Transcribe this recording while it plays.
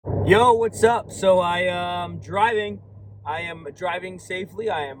Yo, what's up? So I am driving. I am driving safely.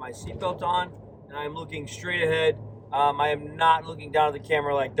 I have my seatbelt on, and I am looking straight ahead. I am not looking down at the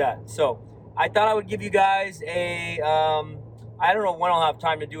camera like that. So I thought I would give you guys I don't know when I'll have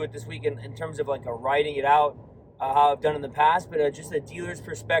time to do it this week in terms of like a writing it out, how I've done in the past, but just a dealer's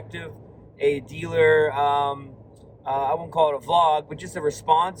perspective, a dealer. I won't call it a vlog, but just a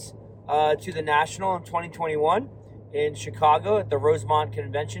response to the National in 2021 in Chicago at the Rosemont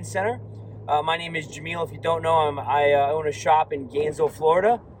Convention Center. My name is Jamil. If you don't know, I own a shop in Gainesville,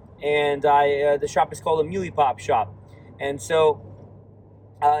 Florida, and the shop is called a Muley Pop Shop. And so,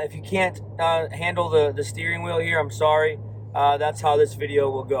 if you can't handle the steering wheel here, I'm sorry. That's how this video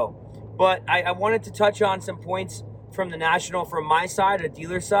will go. But I wanted to touch on some points from the National from my side, a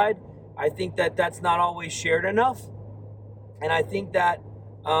dealer side. I think that that's not always shared enough, and I think that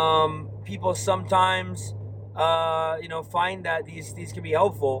people sometimes find that these can be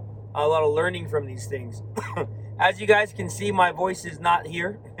helpful. A lot of learning from these things. As you guys can see, my voice is not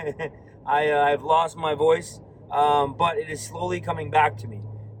here. I've lost my voice, but it is slowly coming back to me.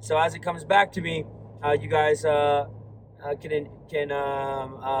 So as it comes back to me, you guys can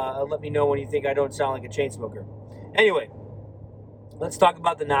let me know when you think I don't sound like a chain smoker. Anyway, let's talk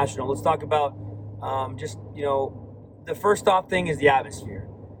about the National. Let's talk about the first off thing is the atmosphere.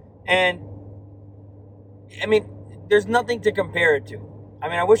 And I mean, there's nothing to compare it to. I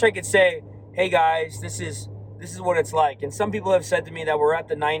mean, I wish I could say, hey guys, this is what it's like. And some people have said to me that we're at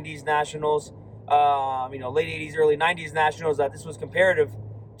the 90s Nationals, late 80s, early 90s Nationals, that this was comparative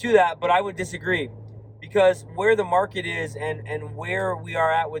to that, but I would disagree. Because where the market is and where we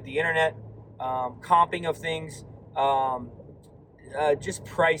are at with the internet, comping of things, just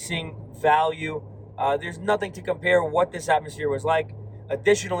pricing, value, there's nothing to compare what this atmosphere was like.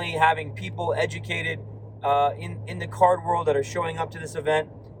 Additionally, having people educated in the card world that are showing up to this event.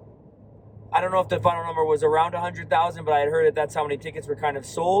 I don't know if the final number was around 100,000, but I had heard that that's how many tickets were kind of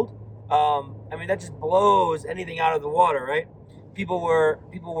sold. I mean, that just blows anything out of the water, right? People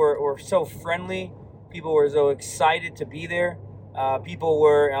were so friendly. People were so excited to be there. People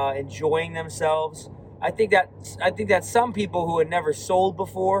were enjoying themselves. I think that some people who had never sold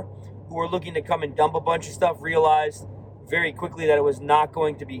before, who were looking to come and dump a bunch of stuff, realized very quickly that it was not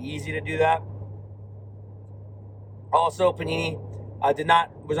going to be easy to do that. Also, Panini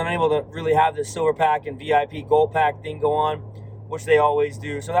was unable to really have the silver pack and VIP gold pack thing go on, which they always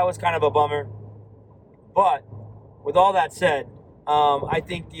do. So that was kind of a bummer. But with all that said, I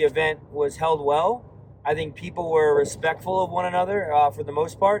think the event was held well. I think people were respectful of one another for the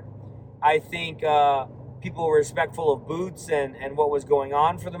most part. I think people were respectful of booths and what was going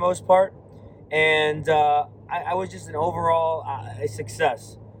on for the most part. And I was just an overall a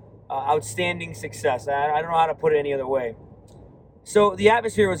success. Outstanding success. I don't know how to put it any other way. So the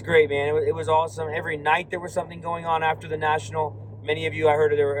atmosphere was great, man. It was awesome. Every night there was something going on after the National. Many of you, I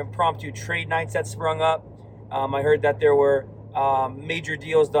heard there were impromptu trade nights that sprung up. I heard that there were major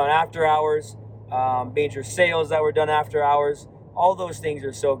deals done after hours, major sales that were done after hours. All those things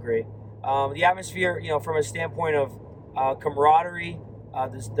are so great. The atmosphere, from a standpoint of camaraderie,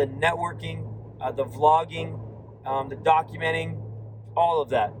 the networking, the vlogging, the documenting, all of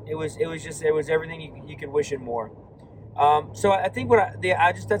that. It was everything you could wish and more. So I think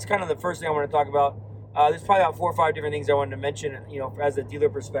that's kind of the first thing I want to talk about. There's probably about 4 or 5 different things I wanted to mention, as a dealer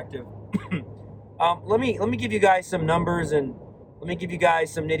perspective. Let me give you guys some numbers and let me give you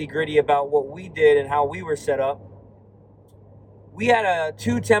guys some nitty gritty about what we did and how we were set up. We had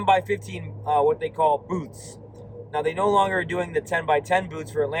two 10 by 15, what they call booths. Now they no longer are doing the 10 by 10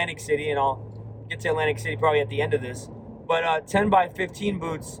 booths for Atlantic City, and I'll get to Atlantic City probably at the end of this. But 10 by 15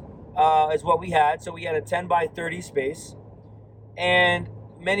 booths is what we had. So we had a 10 by 30 space. And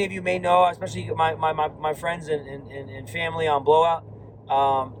many of you may know, especially my friends and family on Blowout,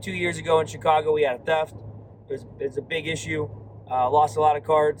 2 years ago in Chicago, we had a theft. It was a big issue. Lost a lot of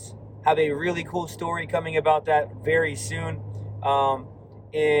cards. Have a really cool story coming about that very soon.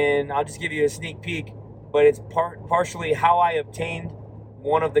 And I'll just give you a sneak peek. But it's partially how I obtained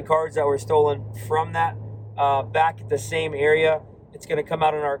one of the cards that were stolen from that. Back at the same area. It's going to come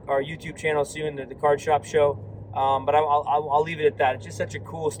out on our YouTube channel soon, the Card Shop Show. But I'll leave it at that. It's just such a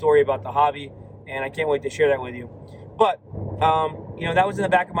cool story about the hobby, and I can't wait to share that with you. But that was in the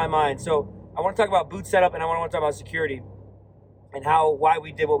back of my mind. So I want to talk about booth setup, and I want to talk about security and why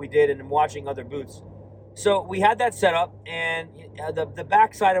we did what we did, and watching other booths. So we had that set up, and the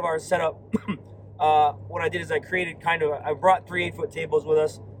back side of our setup, what I did is I brought 3 8-foot tables with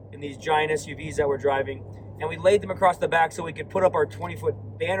us in these giant SUVs that we're driving. And we laid them across the back so we could put up our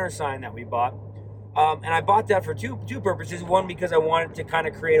 20-foot banner sign that we bought. And I bought that for two purposes. One, because I wanted to kind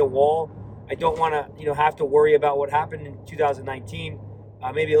of create a wall. I don't want to have to worry about what happened in 2019.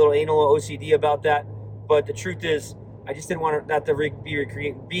 Maybe a little anal OCD about that. But the truth is, I just didn't want that to be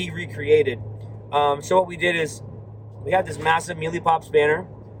recreated. So what we did is we had this massive Mealy Pops banner.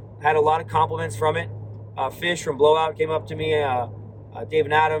 I had a lot of compliments from it. Fish from Blowout came up to me. Adam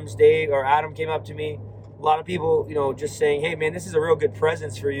came up to me. A lot of people, just saying, hey, man, this is a real good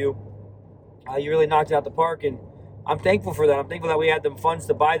presence for you. You really knocked it out the park, and I'm thankful for that. I'm thankful that we had the funds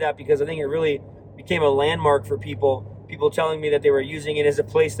to buy that, because I think it really became a landmark for people. People telling me that they were using it as a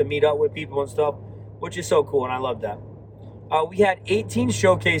place to meet up with people and stuff, which is so cool, and I love that. We had 18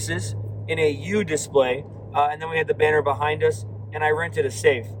 showcases in a U display, and then we had the banner behind us, and I rented a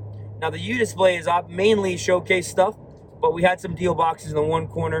safe. Now, the U display is mainly showcase stuff, but we had some deal boxes in the one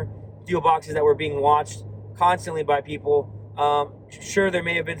corner, deal boxes that were being watched constantly by people. Sure, there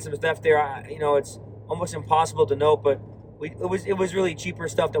may have been some theft there. It's almost impossible to know, but it was really cheaper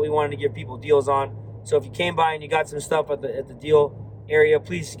stuff that we wanted to give people deals on. So if you came by and you got some stuff at the deal area,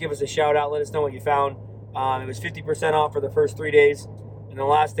 please give us a shout out. Let us know what you found. It was 50% off for the first 3 days, and the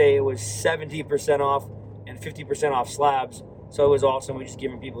last day it was 70% off and 50% off slabs. So it was awesome. We just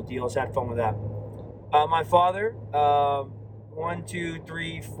giving people deals, had fun with that. My father, 1, 2,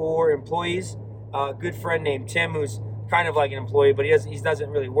 3, 4 employees. A good friend named Tim, who's kind of like an employee, but he doesn't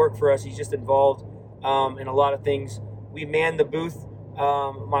really work for us. He's just involved in a lot of things. We manned the booth,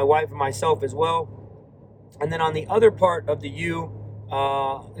 my wife and myself as well. And then on the other part of the U,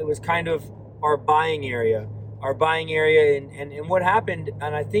 it was kind of our buying area. And what happened,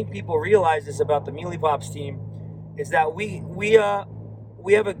 and I think people realize this about the Mealy Pops team, is that we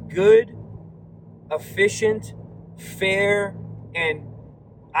have a good, efficient, fair, and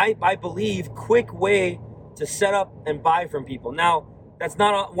I believe quick way to set up and buy from people. Now, that's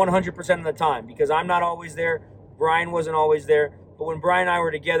not 100% of the time, because I'm not always there. Brian wasn't always there. But when Brian and I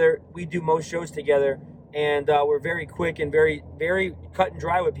were together, we do most shows together, and we're very quick and very, very cut and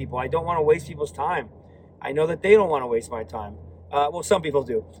dry with people. I don't want to waste people's time. I know that they don't want to waste my time. Well, some people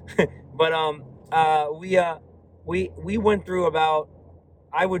do. But we went through about,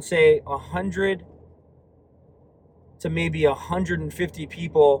 I would say, 100 to maybe 150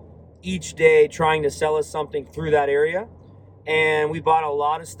 people each day trying to sell us something through that area. And we bought a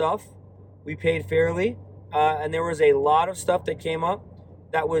lot of stuff. We paid fairly. And there was a lot of stuff that came up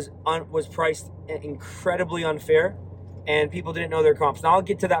that was priced incredibly unfair, and people didn't know their comps. Now I'll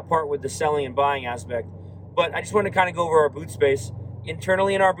get to that part with the selling and buying aspect, but I just want to kind of go over our booth space.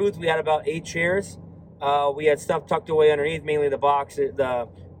 Internally in our booth, we had about 8 chairs. We had stuff tucked away underneath, mainly the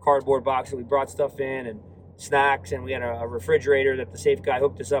cardboard box that we brought stuff in, and snacks, and we had a refrigerator that the safe guy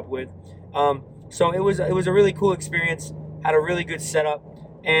hooked us up with. So it was a really cool experience. Had a really good setup,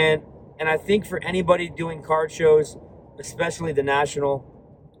 and I think for anybody doing card shows, especially the National,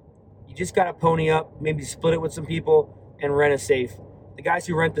 you just got to pony up, maybe split it with some people, and rent a safe. The guys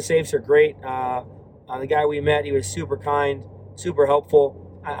who rent the safes are great. The guy we met, he was super kind, super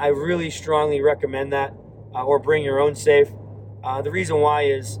helpful. I really strongly recommend that, or bring your own safe. The reason why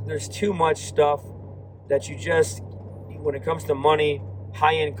is there's too much stuff that you just, when it comes to money,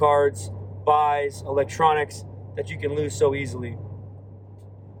 high-end cards, buys, electronics, that you can lose so easily.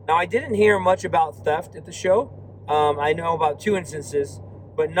 Now, I didn't hear much about theft at the show. I know about 2 instances,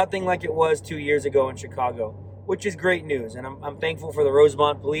 but nothing like it was 2 years ago in Chicago, which is great news. And I'm thankful for the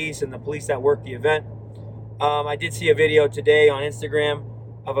Rosemont police and the police that worked the event. I did see a video today on Instagram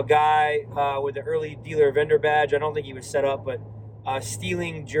of a guy with an early dealer vendor badge. I don't think he was set up, but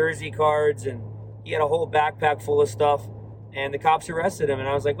stealing jersey cards, and he had a whole backpack full of stuff, and the cops arrested him. And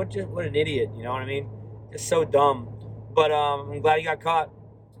I was like, what an idiot, you know what I mean? Just so dumb. But I'm glad he got caught.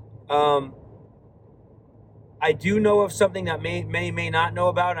 I do know of something that may not know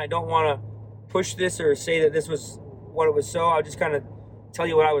about, and I don't want to push this or say that this was what it was. So I'll just kind of tell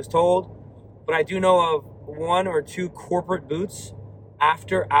you what I was told. But I do know of 1 or 2 corporate booths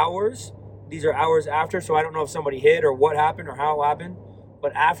after hours. These are hours after, so I don't know if somebody hid or what happened or how it happened.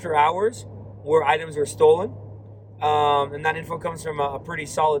 But after hours, where items were stolen, and that info comes from a pretty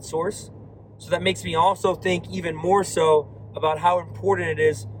solid source. So that makes me also think even more so about how important it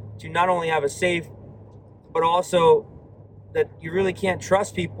is to not only have a safe, but also that you really can't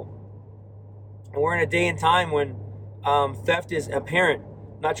trust people. And we're in a day and time when theft is apparent.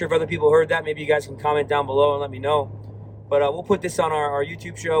 Not sure if other people heard that. Maybe you guys can comment down below and let me know. But we'll put this on our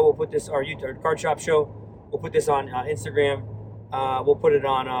YouTube show. We'll put this our Card Shop show. We'll put this on Instagram. We'll put it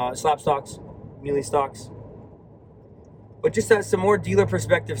on Slap Stocks, Mealy Stocks. But just some more dealer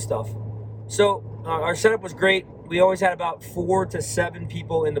perspective stuff. So our setup was great. We always had about 4 to 7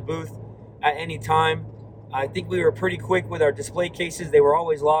 people in the booth. at any time. I think we were pretty quick with our display cases. They were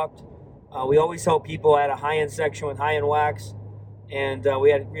always locked. We always help people at a high-end section with high-end wax, and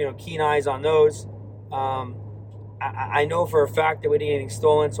we had keen eyes on those. I know for a fact that we didn't get anything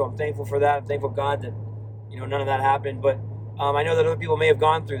stolen, so I'm thankful for that. I'm thankful God that none of that happened. But I know that other people may have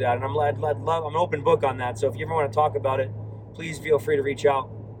gone through that, and I'm an open book on that. So if you ever want to talk about it, please feel free to reach out.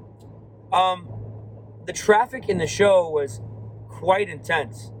 The traffic in the show was quite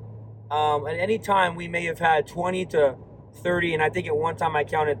intense. At any time, we may have had 20 to 30, and I think at one time I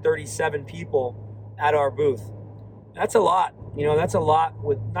counted 37 people at our booth. That's a lot. That's a lot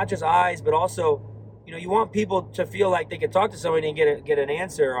with not just eyes, but also, you want people to feel like they can talk to somebody and get an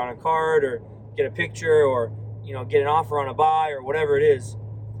answer on a card or get a picture or, get an offer on a buy or whatever it is.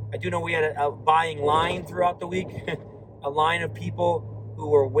 I do know we had a buying line throughout the week, a line of people who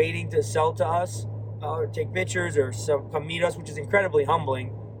were waiting to sell to us or take pictures or come meet us, which is incredibly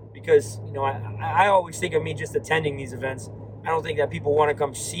humbling because, I always think of me just attending these events. I don't think that people want to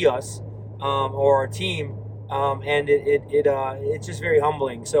come see us or our team, and it's just very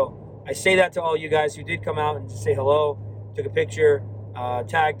humbling. So I say that to all you guys who did come out and just say hello, took a picture,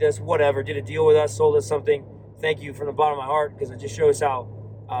 tagged us, whatever, did a deal with us, sold us something. Thank you from the bottom of my heart because it just shows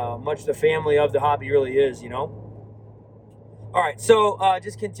how much the family of the hobby really is, All right, so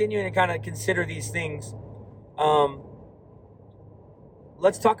just continuing to kind of consider these things.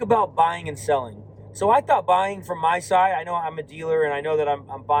 Let's talk about buying and selling. So I thought buying from my side, I know I'm a dealer and I know that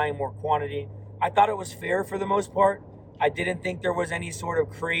I'm buying more quantity. I thought it was fair for the most part. I didn't think there was any sort of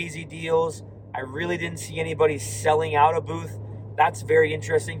crazy deals. I really didn't see anybody selling out a booth. That's very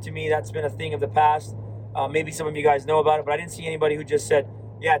interesting to me. That's been a thing of the past. Maybe some of you guys know about it, but I didn't see anybody who just said,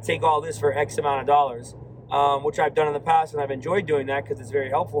 yeah, take all this for X amount of dollars, which I've done in the past, and I've enjoyed doing that because it's very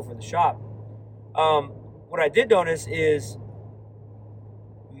helpful for the shop. What I did notice is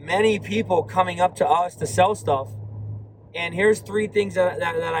many people coming up to us to sell stuff. And here's three things that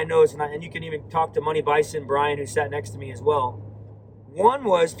I noticed, and you can even talk to Money Bison, Brian, who sat next to me as well. One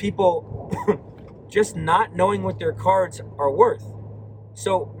was people just not knowing what their cards are worth.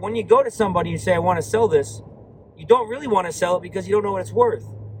 So when you go to somebody and say, I want to sell this, you don't really want to sell it because you don't know what it's worth.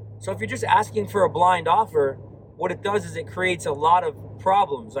 So if you're just asking for a blind offer, what it does is it creates a lot of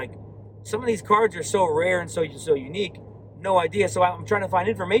problems. Like some of these cards are so rare and so unique, no idea. So I'm trying to find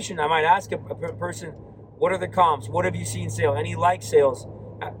information. I might ask a person, what are the comps? What have you seen sale? Any like sales?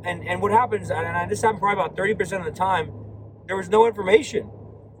 And what happens, and this happened probably about 30% of the time, there was no information.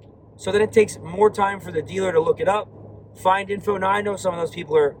 So then it takes more time for the dealer to look it up, find info. Now I know some of those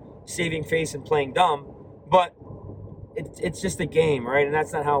people are saving face and playing dumb, but it's just a game, right? And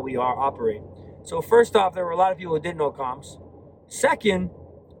that's not how we operate. So first off, there were a lot of people who didn't know comps. Second,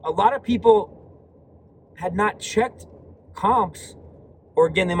 a lot of people had not checked comps, or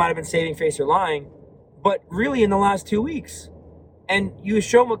again, they might have been saving face or lying, but really in the last 2 weeks. And you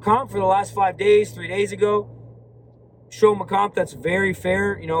show them a comp for the last 5 days, 3 days ago, show them a comp that's very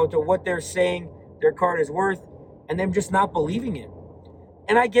fair, to what they're saying their card is worth, and them just not believing it.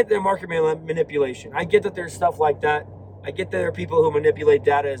 And I get their market manipulation. I get that there's stuff like that. I get that there are people who manipulate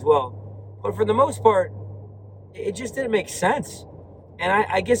data as well. But for the most part, it just didn't make sense. And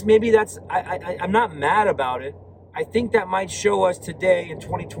I guess maybe I'm not mad about it. I think that might show us today in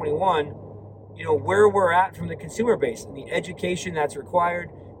 2021, where we're at from the consumer base and the education that's required,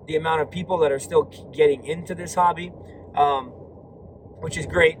 the amount of people that are still getting into this hobby, which is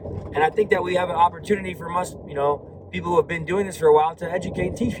great. And I think that we have an opportunity from us, people who have been doing this for a while, to educate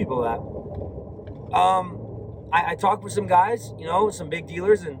and teach people that. I talked with some guys, some big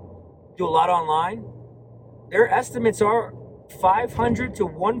dealers, and do a lot online. Their estimates are 500 to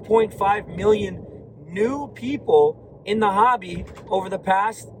 1.5 million new people in the hobby over the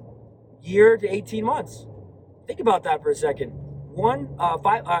past year to 18 months. Think about that for a second.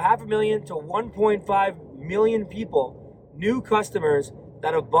 500,000 to 1.5 million people, new customers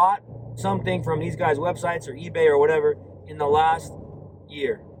that have bought something from these guys' websites or eBay or whatever in the last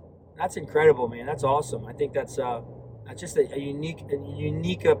year. That's incredible, man. That's awesome. I think that's just a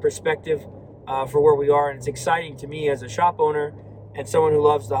unique perspective for where we are, and it's exciting to me as a shop owner and someone who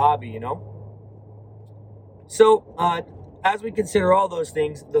loves the hobby, So as we consider all those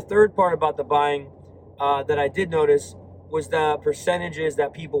things, the third part about the buying that I did notice was the percentages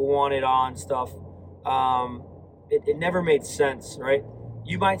that people wanted on stuff. It never made sense, right?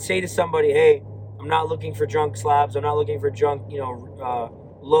 You might say to somebody, hey, I'm not looking for junk slabs. I'm not looking for junk,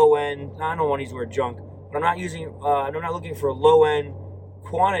 low end. I don't want to use the word junk, but I'm not looking for low end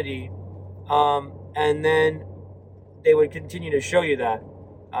quantity. And then they would continue to show you that.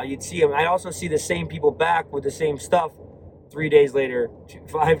 You'd see them. I also see the same people back with the same stuff 3 days later,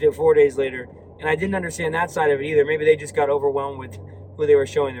 4 days later. And I didn't understand that side of it either. Maybe they just got overwhelmed with who they were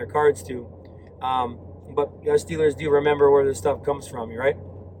showing their cards to. But us dealers do remember where this stuff comes from, right?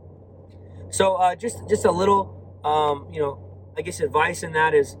 So just a little, I guess advice in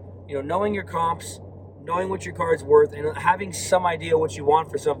that is, knowing your comps, knowing what your card's worth, and having some idea what you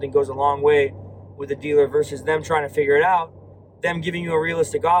want for something goes a long way with a dealer versus them trying to figure it out, them giving you a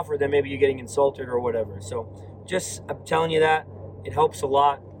realistic offer, then maybe you're getting insulted or whatever. So just, I'm telling you that, it helps a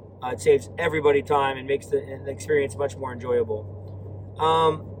lot. It saves everybody time and makes the experience much more enjoyable.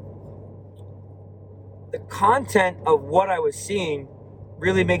 The content of what I was seeing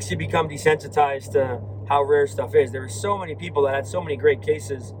really makes you become desensitized to how rare stuff is. There were so many people that had so many great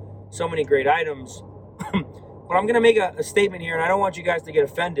cases, so many great items. But I'm going to make a statement here, and I don't want you guys to get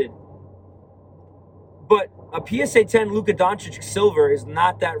offended. But a PSA 10 Luka Doncic silver is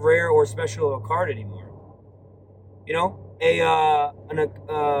not that rare or special of a card anymore. An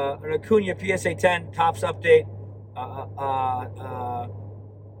Acuna PSA 10 Topps update,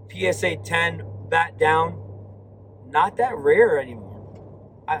 PSA 10 bat down, not that rare anymore.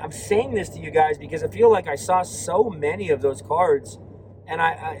 I'm saying this to you guys because I feel like I saw so many of those cards, and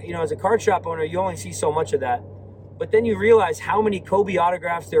I as a card shop owner, you only see so much of that. But then you realize how many Kobe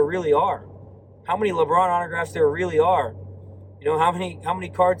autographs there really are, how many LeBron autographs there really are. How many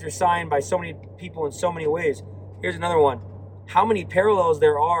cards are signed by so many people in so many ways. Here's another one. How many parallels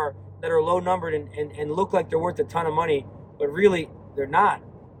there are that are low numbered and look like they're worth a ton of money, but really they're not.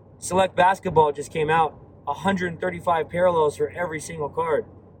 Select Basketball just came out, 135 parallels for every single card,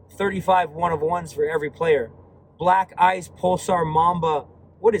 35 one-of-ones for every player. Black Ice Pulsar Mamba,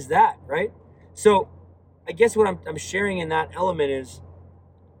 what is that, right? So I guess what I'm sharing in that element is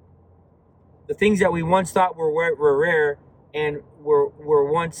the things that we once thought were rare and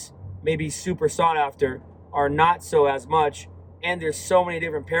were once maybe super sought after are not so as much. And there's so many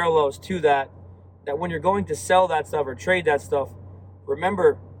different parallels to that when you're going to sell that stuff or trade that stuff,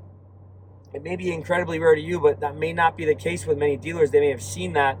 remember, it may be incredibly rare to you, but that may not be the case with many dealers. They may have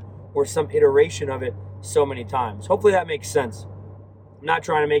seen that or some iteration of it so many times. Hopefully that makes sense. I'm not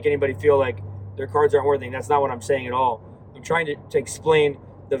trying to make anybody feel like their cards aren't worth anything. That's not what I'm saying at all. I'm trying to explain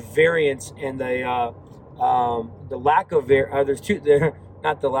the variance and the lack of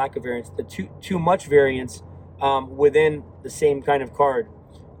not the lack of variance, the too much variance within the same kind of card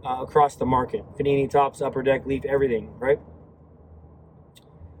across the market. Panini, Topps, Upper Deck, Leaf, everything, right?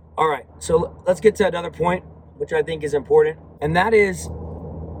 All right, so let's get to another point, which I think is important, and that is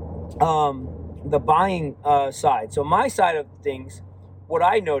the buying side. So my side of things, what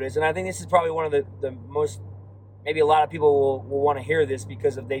I notice, and I think this is probably one of the most, maybe a lot of people will want to hear this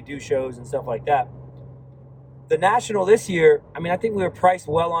because they do shows and stuff like that. The National this year, I think we were priced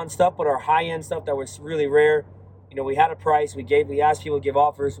well on stuff, but our high-end stuff that was really rare, we had a price, we asked people to give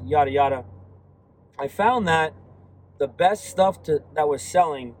offers, yada, yada. I found that the best stuff that was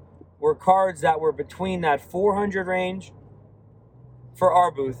selling were cards that were between that $400 range for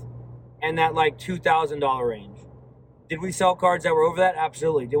our booth and that like $2,000 range. Did we sell cards that were over that?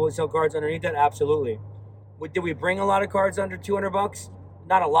 Absolutely. Did we sell cards underneath that? Absolutely. Did we bring a lot of cards under $200?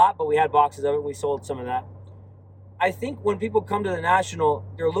 Not a lot, but we had boxes of it. We sold some of that. I think when people come to the National,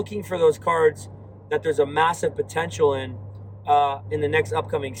 they're looking for those cards that there's a massive potential in the next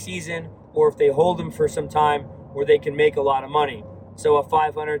upcoming season, or if they hold them for some time where they can make a lot of money. So a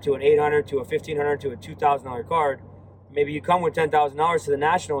 $500 to an $800 to a $1,500 to a $2,000 card. Maybe you come with $10,000 to the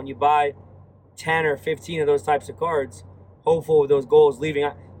National and you buy 10 or 15 of those types of cards, hopeful of those goals leaving.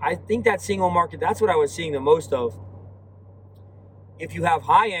 I think that single market, that's what I was seeing the most of. If you have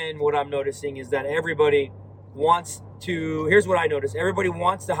high end, what I'm noticing is that everybody wants to, here's what I noticed. Everybody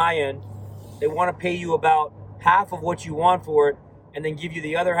wants the high end. They want to pay you about half of what you want for it and then give you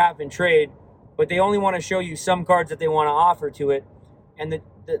the other half in trade, but they only want to show you some cards that they want to offer to it. And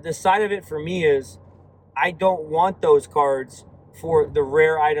the side of it for me is I don't want those cards for the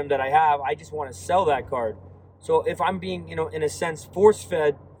rare item that I have. I just want to sell that card. So if I'm being, in a sense,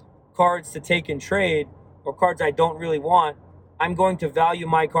 force-fed cards to take and trade or cards I don't really want, I'm going to value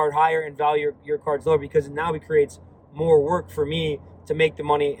my card higher and value your cards lower because now it creates more work for me to make the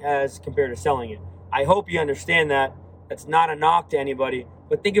money as compared to selling it. I hope you understand that. That's not a knock to anybody.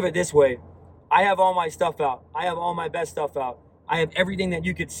 But think of it this way. I have all my stuff out. I have all my best stuff out. I have everything that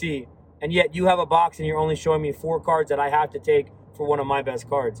you could see. And yet you have a box and you're only showing me 4 cards that I have to take for one of my best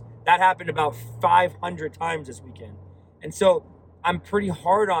cards. That happened about 500 times this weekend. And so I'm pretty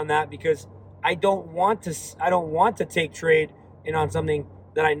hard on that because I don't want to take trade in on something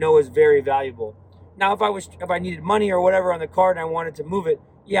that I know is very valuable. Now, if I needed money or whatever on the card and I wanted to move it,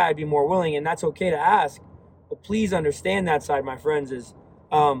 yeah, I'd be more willing, and that's okay to ask. But please understand that side, my friends, is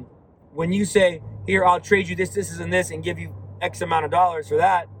when you say, here, I'll trade you this, and this, and give you X amount of dollars for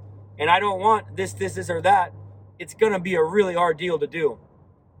that, and I don't want this, or that, it's going to be a really hard deal to do.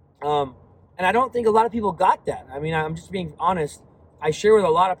 And I don't think a lot of people got that. I mean, I'm just being honest. I share with a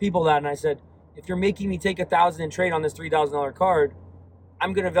lot of people that, and I said, if you're making me take $1,000 and trade on this $3,000 card,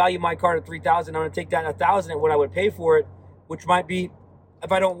 I'm going to value my card at $3,000. I'm going to take that $1,000 at what I would pay for it, which might be,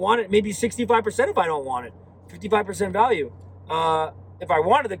 if I don't want it, maybe 65% if I don't want it, 55% value. If I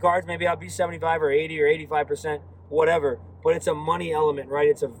wanted the cards, maybe I'll be 75 or 80 or 85%, whatever. But it's a money element, right?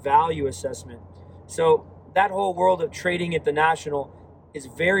 It's a value assessment. So that whole world of trading at the National is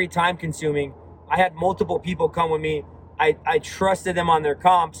very time consuming. I had multiple people come with me. I trusted them on their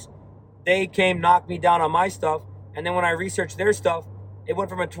comps. They came, knocked me down on my stuff. And then when I researched their stuff, it went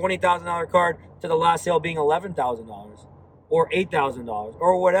from a $20,000 card to the last sale being $11,000 or $8,000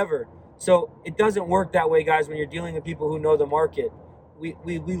 or whatever. So it doesn't work that way, guys, when you're dealing with people who know the market. We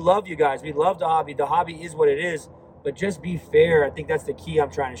love you guys. We love the hobby. The hobby is what it is. But just be fair. I think that's the key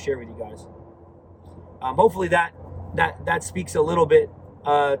I'm trying to share with you guys. Hopefully that speaks a little bit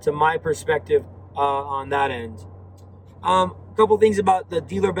to my perspective on that end. A couple things about the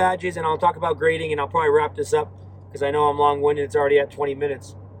dealer badges, and I'll talk about grading, and I'll probably wrap this up because I know I'm long-winded. It's already at 20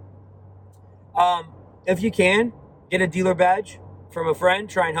 minutes. If you can, get a dealer badge from a friend.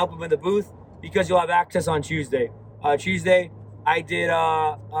 Try and help them in the booth because you'll have access on Tuesday. Tuesday, I did,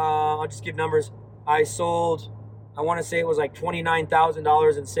 I'll just give numbers. I sold, I want to say it was like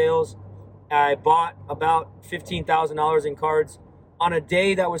 $29,000 in sales. I bought about $15,000 in cards on a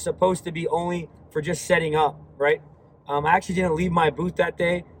day that was supposed to be only for just setting up, right? I actually didn't leave my booth that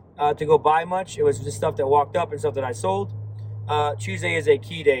day to go buy much. It was just stuff that walked up and stuff that I sold. Tuesday is a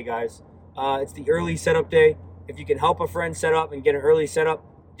key day, guys. It's the early setup day. If you can help a friend set up and get an early setup,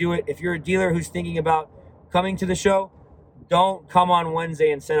 do it. If you're a dealer who's thinking about coming to the show, don't come on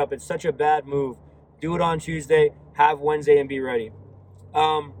Wednesday and set up. It's such a bad move. Do it on Tuesday, have Wednesday and be ready.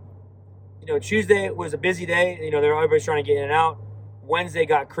 Tuesday was a busy day. Everybody's trying to get in and out. Wednesday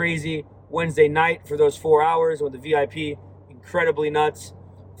got crazy. Wednesday night for those 4 hours with the VIP, incredibly nuts.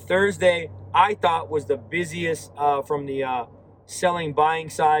 Thursday, I thought was the busiest from the selling, buying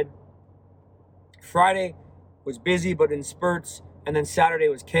side. Friday was busy, but in spurts. And then Saturday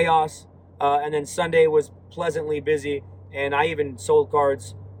was chaos. And then Sunday was pleasantly busy. And I even sold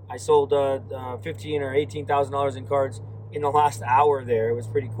cards. I sold $15,000 or $18,000 in cards in the last hour there. It was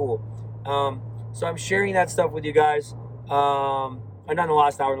pretty cool. So I'm sharing that stuff with you guys. Not in the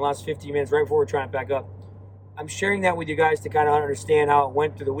last hour, in the last 15 minutes, right before we're trying to pack up. I'm sharing that with you guys to kind of understand how it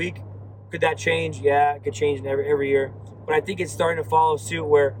went through the week. Could that change? Yeah, it could change every year. But I think it's starting to follow suit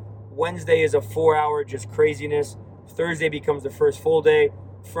where Wednesday is a 4-hour just craziness. Thursday becomes the first full day.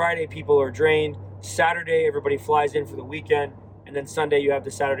 Friday, people are drained. Saturday, everybody flies in for the weekend. And then Sunday, you have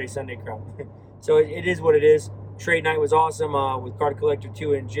the Saturday-Sunday crowd. So it is what it is. Trade night was awesome with Card Collector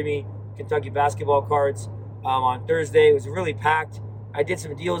 2 and Jimmy Kentucky basketball cards. On Thursday, it was really packed. I did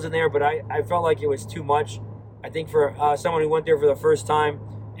some deals in there, but I felt like it was too much. I think for someone who went there for the first time,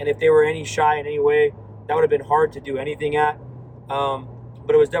 and if they were any shy in any way, that would have been hard to do anything at. But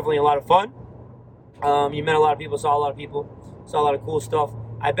it was definitely a lot of fun. You met a lot of people, saw a lot of people, saw a lot of cool stuff.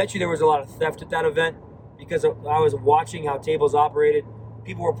 I bet you there was a lot of theft at that event because I was watching how tables operated.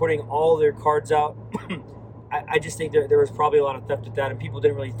 People were putting all their cards out. I just think there was probably a lot of theft at that, and people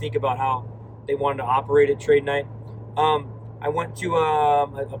didn't really think about how they wanted to operate at trade night. I went to a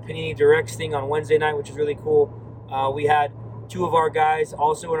Panini Directs thing on Wednesday night, which is really cool. We had two of our guys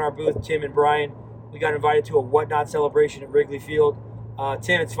also in our booth, Tim and Brian. We got invited to a Whatnot celebration at Wrigley Field.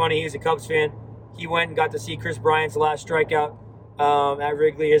 Tim, it's funny, he's a Cubs fan. He went and got to see Chris Bryant's last strikeout at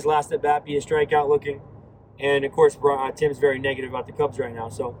Wrigley, his last at bat, be a strikeout looking. And of course, Tim's very negative about the Cubs right now.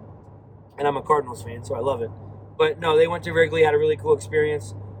 And I'm a Cardinals fan, so I love it. But no, they went to Wrigley, had a really cool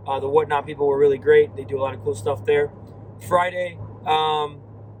experience. The Whatnot people were really great. They do a lot of cool stuff there. Friday,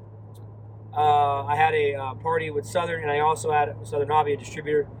 I had a party with Southern, and I also had Southern Hobby, a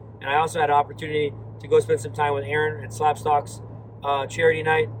distributor, and I also had an opportunity to go spend some time with Aaron at Slapstocks charity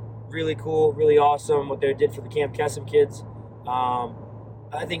night. Really cool, really awesome what they did for the Camp Kesem kids.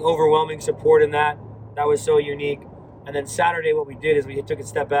 I think overwhelming support in that. That was so unique. And then Saturday, what we did is we took a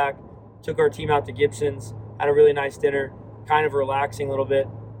step back, took our team out to Gibson's, had a really nice dinner, kind of relaxing a little bit,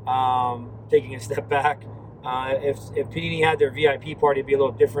 taking a step back. If Panini had their VIP party, it'd be a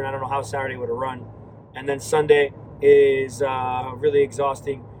little different. I don't know how Saturday would have run. And then Sunday is really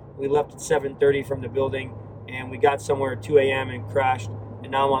exhausting. We left at 7:30 from the building, and we got somewhere at 2 a.m. and crashed, and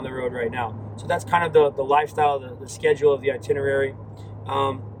now I'm on the road right now. So that's kind of the lifestyle, the schedule of the itinerary,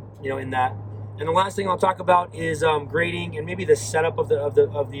 in that. And the last thing I'll talk about is grading and maybe the setup of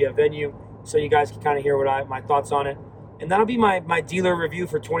the venue, so you guys can kind of hear my thoughts on it. And that'll be my dealer review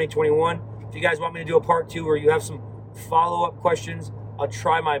for 2021. If you guys want me to do a part 2 or you have some follow-up questions, I'll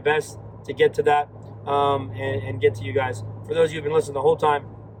try my best to get to that and get to you guys. For those of you who've been listening the whole time,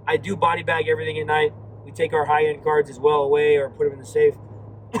 I do body bag everything at night. We take our high-end cards as well away or put them in the safe.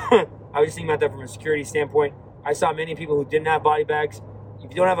 I was just thinking about that from a security standpoint. I saw many people who didn't have body bags. If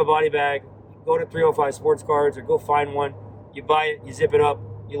you don't have a body bag, go to 305 Sports Cards or go find one. You buy it, you zip it up,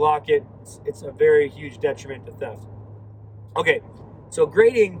 you lock it. It's a very huge detriment to theft. Okay, so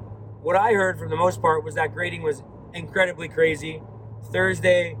grading, what I heard for the most part was that grading was incredibly crazy.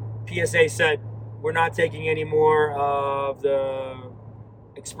 Thursday, PSA said, we're not taking any more of the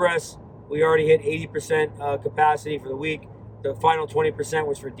Express. We already hit 80% capacity for the week. The final 20%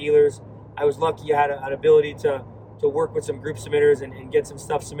 was for dealers. I was lucky I had an ability to work with some group submitters and get some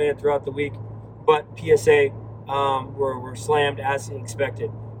stuff submitted throughout the week. But PSA were slammed as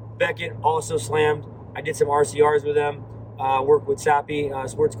expected. Beckett also slammed. I did some RCRs with them. Worked with Sappy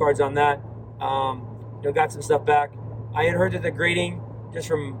Sports Cards on that. Got some stuff back. I had heard that the grading, just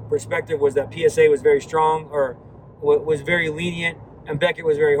from perspective, was that PSA was very strong or was very lenient, and Beckett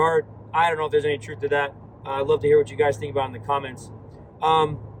was very hard. I don't know if there's any truth to that. I'd love to hear what you guys think about in the comments.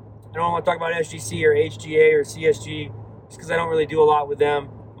 I don't want to talk about SGC or HGA or CSG just because I don't really do a lot with them.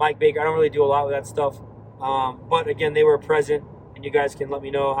 Mike Baker, I don't really do a lot with that stuff. But again, they were present, and you guys can let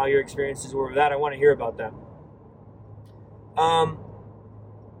me know how your experiences were with that. I want to hear about that. I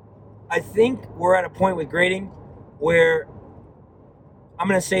think we're at a point with grading where I'm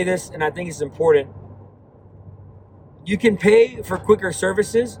going to say this, and I think it's important. You can pay for quicker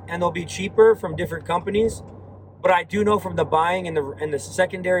services, and they'll be cheaper from different companies. But I do know from the buying and the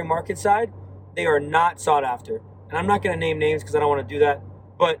secondary market side, they are not sought after. And I'm not going to name names because I don't want to do that.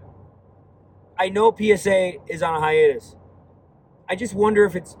 But I know PSA is on a hiatus. I just wonder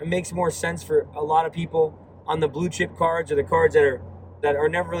if it makes more sense for a lot of people on the blue chip cards or the cards that are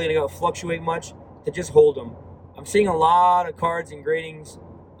never really going to fluctuate much to just hold them. I'm seeing a lot of cards and gradings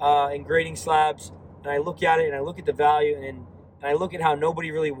and grading slabs, and I look at it and I look at the value and I look at how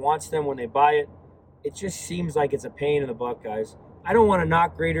nobody really wants them when they buy it. It just seems like it's a pain in the butt, guys. I don't want to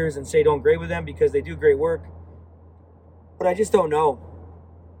knock graders and say don't grade with them because they do great work, but I just don't know.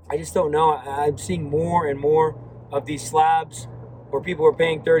 I'm seeing more and more of these slabs where people are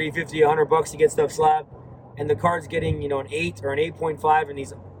paying 30, 50, $100 to get stuff slabbed, and the card's getting, an 8 or an 8.5 in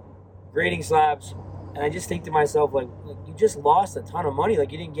these grading slabs. And I just think to myself, like you just lost a ton of money.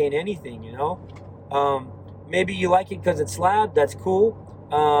 Like, you didn't gain anything, Maybe you like it because it's slabbed. That's cool.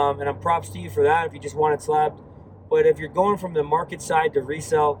 And I'm props to you for that if you just want it slabbed. But if you're going from the market side to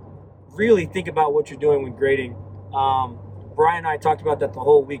resell, really think about what you're doing with grading. Brian and I talked about that the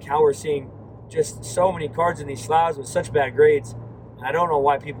whole week, how we're seeing just so many cards in these slabs with such bad grades. And I don't know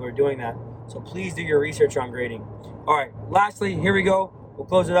why people are doing that. So please do your research on grading. All right, lastly, here we go. We'll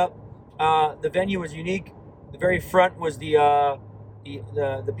close it up. The venue was unique. The very front was the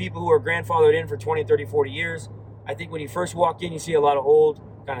people who are grandfathered in for 20, 30, 40 years. I think when you first walk in, you see a lot of old,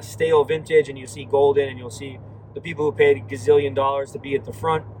 kind of stale vintage, and you see golden, and you'll see the people who paid a gazillion dollars to be at the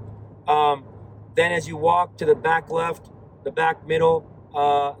front. Then as you walk to the back left, the back middle,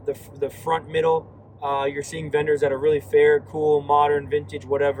 the front middle, you're seeing vendors that are really fair, cool, modern, vintage,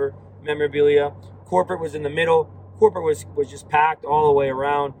 whatever, memorabilia. Corporate was in the middle. Corporate was just packed all the way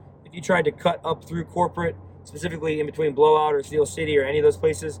around. If you tried to cut up through corporate, specifically in between Blowout or Steel City or any of those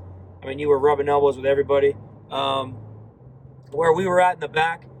places, you were rubbing elbows with everybody. Where we were at in the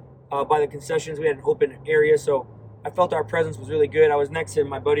back by the concessions, we had an open area, so I felt our presence was really good. I was next to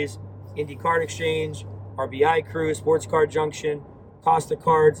my buddies, Indie Card Exchange, RBI Crew, Sports Card Junction, Costa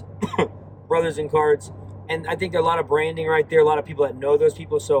Cards, Brothers in Cards, and I think there are a lot of branding right there, a lot of people that know those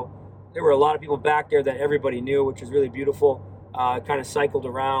people, so there were a lot of people back there that everybody knew, which was really beautiful. Kind of cycled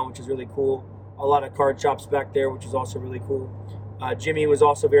around, which is really cool. A lot of card shops back there, which is also really cool. Jimmy was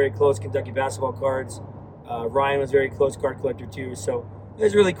also very close, Kentucky Basketball Cards. Ryan was very close, card collector too. So it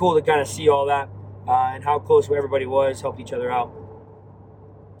was really cool to kind of see all that and how close everybody was, helped each other out.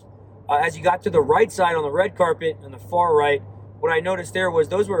 As you got to the right side on the red carpet, on the far right, what I noticed there was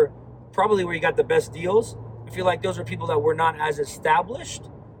those were probably where you got the best deals. I feel like those were people that were not as established,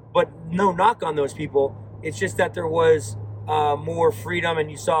 but no knock on those people. It's just that there was more freedom, and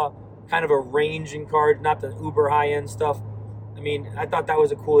you saw kind of a range in cards, not the uber high-end stuff. I thought that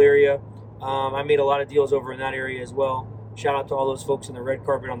was a cool area. I made a lot of deals over in that area as well. Shout out to all those folks in the red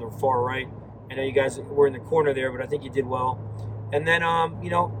carpet on the far right. I know you guys were in the corner there, but I think you did well. And then,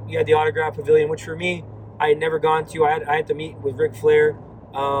 you had the autograph pavilion, which for me, I had never gone to. I had to meet with Ric Flair.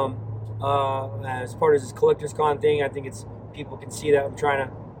 as part of this collector's con thing. I think it's people can see that I'm trying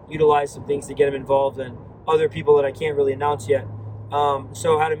to utilize some things to get him involved, and other people that I can't really announce yet.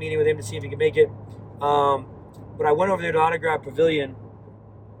 So I had a meeting with him to see if he could make it. But I went over there to Autograph Pavilion,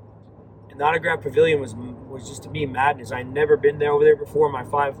 and the Autograph Pavilion was just, to me, madness. I'd never been there over there before in my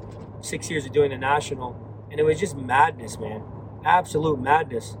 5-6 years of doing the National, and it was just madness, man. Absolute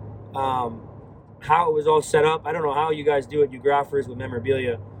madness. How it was all set up, I don't know how you guys do it, you graphers with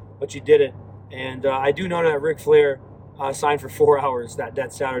memorabilia, but you did it. And I do know that Ric Flair signed for 4 hours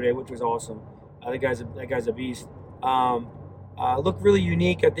that Saturday, which was awesome. That guy's a beast. Looked really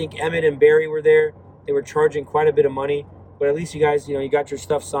unique. I think Emmett and Barry were there. They were charging quite a bit of money, but at least you guys, you got your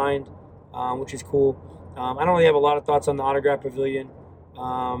stuff signed, which is cool. I don't really have a lot of thoughts on the Autograph Pavilion.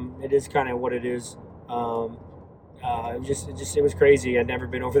 It is kind of what it is. It was crazy. I'd never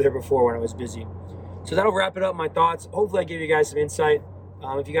been over there before when I was busy. So that'll wrap it up, my thoughts. Hopefully I gave you guys some insight.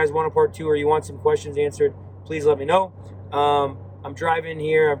 If you guys want a part 2 or you want some questions answered, please let me know. I'm driving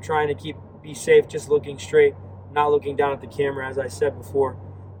here. I'm trying to be safe, just looking straight, not looking down at the camera, as I said before.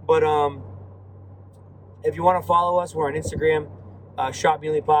 But if you want to follow us, we're on Instagram, Shop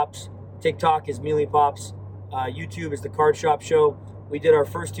Mealy Pops. TikTok is Mealy Pops. YouTube is The Card Shop Show. We did our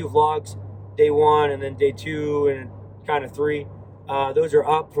first 2 vlogs, day 1 and then day 2 and kind of 3. Those are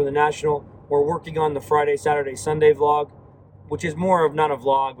up for the National. We're working on the Friday, Saturday, Sunday vlog, which is more of not a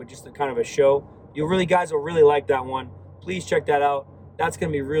vlog, but just a kind of a show. You guys will really like that one. Please check that out. That's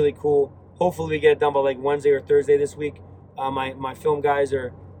going to be really cool. Hopefully we get it done by like Wednesday or Thursday this week. My film guys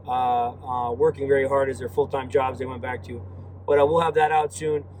are working very hard as their full-time jobs they went back to. But we'll have that out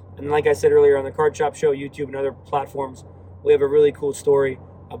soon. And like I said earlier, on the Card Shop Show, YouTube, and other platforms, we have a really cool story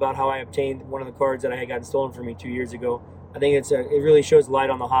about how I obtained one of the cards that I had gotten stolen from me 2 years ago. I think it really shows light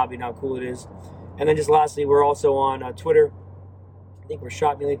on the hobby and how cool it is. And then just lastly, we're also on Twitter. I think we're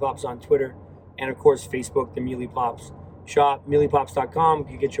Shop Mealy Pops on Twitter. And of course, Facebook, the Mealy Pops. Shop mealypops.com. You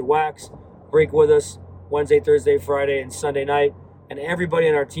can get your wax. Break with us Wednesday, Thursday, Friday, and Sunday night. And everybody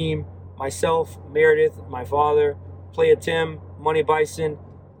on our team, myself, Meredith, my father, Playa Tim, Money Bison,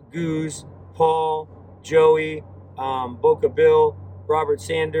 Goose, Paul, Joey, Boca Bill, Robert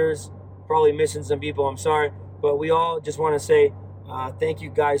Sanders, probably missing some people, I'm sorry. But we all just want to say thank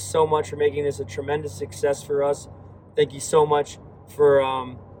you guys so much for making this a tremendous success for us. Thank you so much for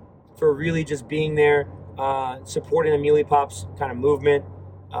really just being there, supporting the Mealy Pops kind of movement.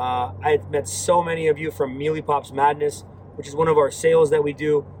 I met so many of you from Mealy Pops Madness, which is one of our sales that we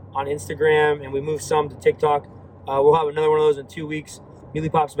do on Instagram, and we moved some to TikTok. We'll have another one of those in 2 weeks. Mealy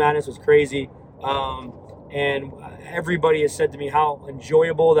Pops Madness was crazy. And everybody has said to me how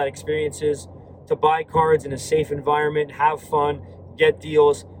enjoyable that experience is, to buy cards in a safe environment, have fun, get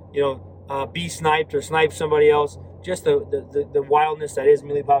deals, be sniped or snipe somebody else. Just the wildness that is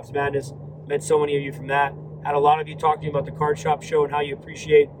Mealy Pops Madness. Met so many of you from that. Had a lot of you talking about the Card Shop Show and how you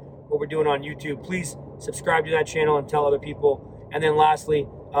appreciate what we're doing on YouTube. Please subscribe to that channel and tell other people. And then lastly,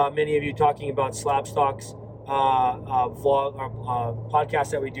 many of you talking about Slabstox vlog or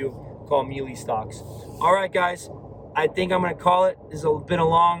podcast that we do called Mealy Stocks. All right, guys, I think I'm going to call it. This has been a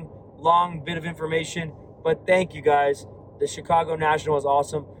long bit of information, but thank you guys. The Chicago National is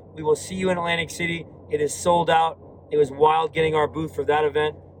awesome. We will see you in Atlantic City. It is sold out. It was wild getting our booth for that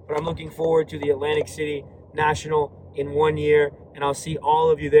event, but I'm looking forward to the Atlantic City National in 1 year, and I'll see all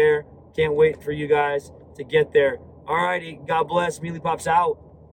of you there. Can't wait for you guys to get there. All righty, God bless. Mealy Pops out.